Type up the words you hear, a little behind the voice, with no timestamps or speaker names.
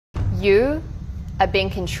You are being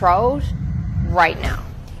controlled right now.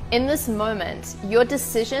 In this moment, your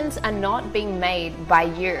decisions are not being made by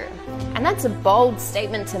you. And that's a bold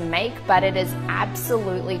statement to make, but it is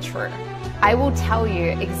absolutely true. I will tell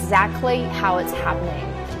you exactly how it's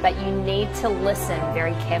happening, but you need to listen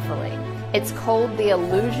very carefully. It's called the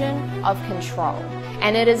illusion of control.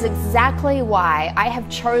 And it is exactly why I have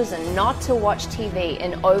chosen not to watch TV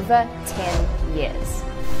in over 10 years.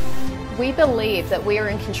 We believe that we are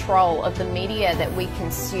in control of the media that we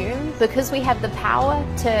consume because we have the power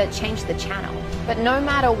to change the channel. But no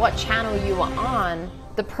matter what channel you are on,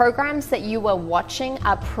 the programs that you are watching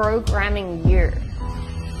are programming you.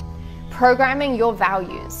 Programming your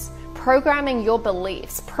values, programming your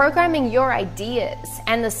beliefs, programming your ideas,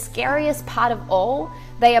 and the scariest part of all,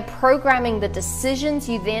 they are programming the decisions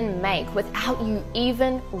you then make without you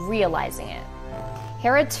even realizing it.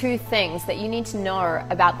 Here are two things that you need to know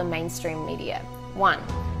about the mainstream media. 1.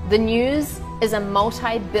 The news is a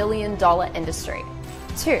multi-billion-dollar industry.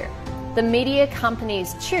 2. The media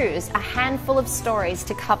companies choose a handful of stories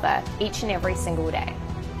to cover each and every single day.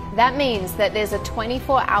 That means that there's a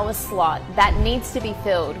 24-hour slot that needs to be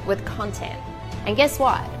filled with content. And guess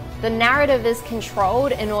what? The narrative is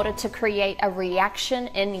controlled in order to create a reaction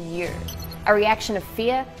in you. A reaction of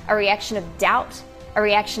fear, a reaction of doubt, a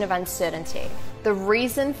reaction of uncertainty. The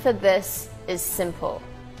reason for this is simple.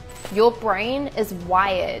 Your brain is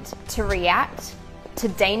wired to react to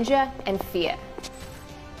danger and fear.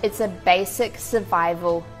 It's a basic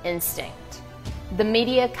survival instinct. The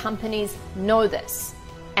media companies know this,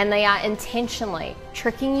 and they are intentionally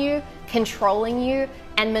tricking you, controlling you,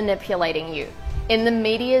 and manipulating you. In the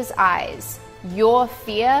media's eyes, your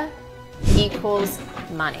fear equals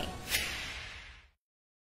money.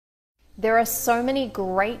 There are so many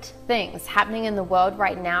great things happening in the world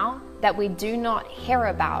right now that we do not hear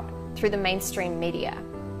about through the mainstream media.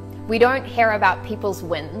 We don't hear about people's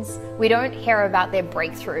wins. We don't hear about their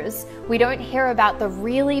breakthroughs. We don't hear about the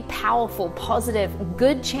really powerful, positive,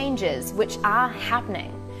 good changes which are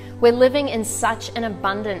happening. We're living in such an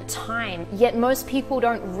abundant time, yet most people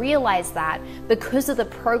don't realize that because of the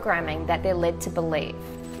programming that they're led to believe.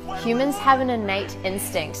 Humans have an innate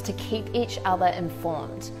instinct to keep each other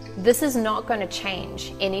informed. This is not going to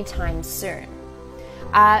change anytime soon.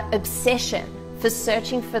 Our obsession for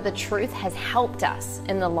searching for the truth has helped us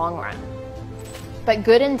in the long run. But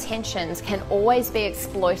good intentions can always be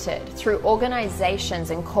exploited through organizations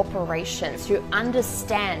and corporations who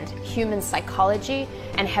understand human psychology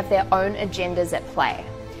and have their own agendas at play.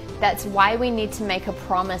 That's why we need to make a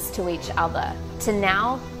promise to each other to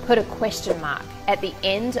now put a question mark at the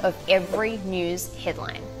end of every news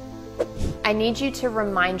headline. I need you to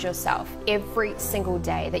remind yourself every single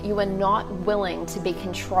day that you are not willing to be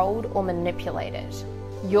controlled or manipulated.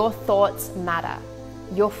 Your thoughts matter.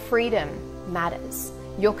 Your freedom matters.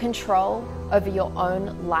 Your control over your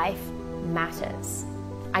own life matters.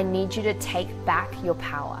 I need you to take back your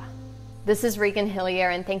power. This is Regan Hillier,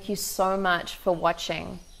 and thank you so much for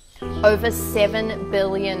watching. Over 7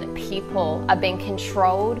 billion people are being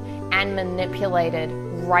controlled and manipulated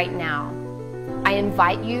right now. I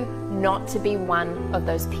invite you not to be one of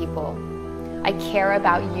those people. I care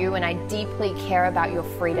about you, and I deeply care about your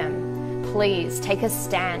freedom. Please take a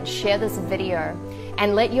stand, share this video,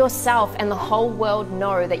 and let yourself and the whole world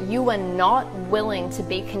know that you are not willing to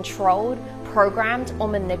be controlled, programmed, or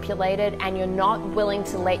manipulated, and you're not willing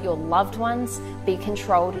to let your loved ones be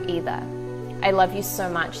controlled either. I love you so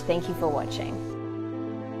much. Thank you for watching.